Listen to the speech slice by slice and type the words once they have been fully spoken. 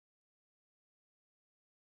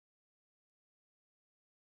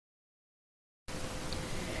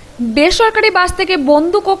বেসরকারি বাস থেকে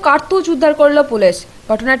বন্দুক ও কার্তুজ উদ্ধার করল পুলিশ।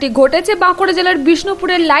 ঘটনাটি ঘটেছে বাঁকুড়া জেলার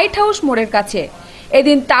বিষ্ণুপুরের লাইট হাউস মোড়ের কাছে।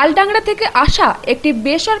 এদিন তালডাংরা থেকে আসা একটি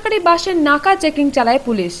বেসরকারি বাসের নাকা চেকিং চালায়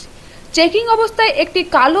পুলিশ। চেকিং অবস্থায় একটি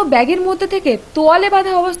কালো ব্যাগের মধ্যে থেকে তোয়ালে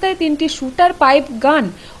বাঁধা অবস্থায় 3টি শুটার পাইপ গান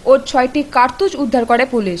ও 6টি কার্তুজ উদ্ধার করে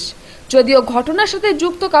পুলিশ। যদিও ঘটনার সাথে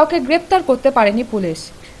যুক্ত কাউকে গ্রেপ্তার করতে পারেনি পুলিশ।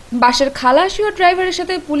 বাসের খালাসি ও ড্রাইভারের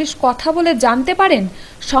সাথে পুলিশ কথা বলে জানতে পারেন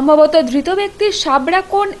সম্ভবত ধৃত ব্যক্তি সাবরা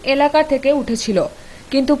কোন এলাকা থেকে উঠেছিল,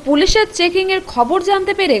 কিন্তু পুলিশের চেকিং এর খবর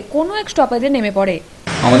জানতে পেরে কোনো এক স্টপেজে নেমে পড়ে।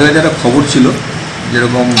 আমাদের কাছে একটা খবর ছিল,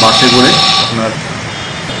 যেরকম বাসে করে আপনার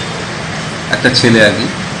একটা ছেলে আর কি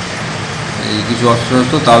এই কিছু অস্ত্র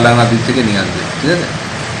তালডাংরা দিক থেকে নিয়ে আসবে, ঠিক আছে।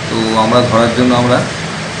 তো আমরা ধরার জন্য আমরা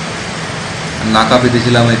নাকা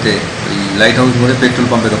পেতেছিলাম এতে ওই লাইট হাউস মোড়ে পেট্রোল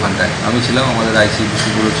পাম্পের ওখানটায়। আমি ছিলাম, আমাদের আইসি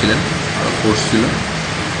বিসিগুলো ছিলেন, আরও ফোর্স ছিল।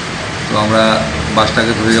 তো আমরা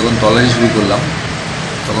বাসটাকে ধরে যখন তল্লাশি শুরু করলাম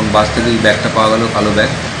তখন বাস থেকে এই ব্যাগটা পাওয়া গেল, কালো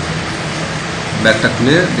ব্যাগ। ব্যাগটা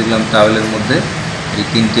খুলে দেখলাম ট্রাভেলের মধ্যে এই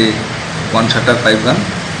 3টে 1 শাটার পাইপ গান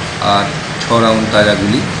আর 6 রাউন্ড তাজা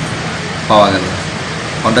গুলি পাওয়া গেল।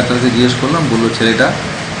 কন্ডাক্টরকে জিজ্ঞেস করলাম, বললো ছেলেটা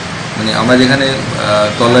মানে আমরা যেখানে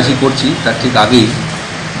তল্লাশি করছি তার ঠিক আগেই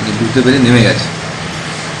বুঝতে পেরে নেমে গেছে।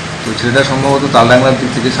 তো ছেলেটা সম্ভবত তালডাংরার দিক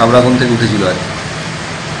থেকে সাবরাগন থেকে উঠেছিল আর কি।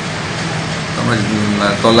 আমরা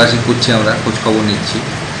তল্লাশি করছি, আমরা খোঁজ খবর নিচ্ছি।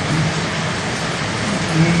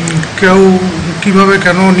 কেউ কিভাবে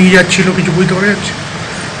কেন নিয়ে যাচ্ছিল কিছু বুঝতে পারা যাচ্ছে?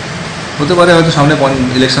 হতে পারে হয়তো সামনে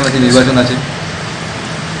ইলেকশন আছে, নির্বাচন আছে,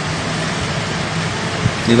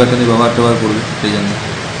 নির্বাচনী ব্যবহার করবে সেই জন্য।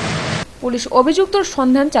 পুলিশ অভিযুক্তর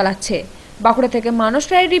সন্ধান চালাচ্ছে। বাঁকুড়া থেকে মানস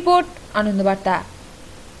রায়ের রিপোর্ট, আনন্দবার্তা।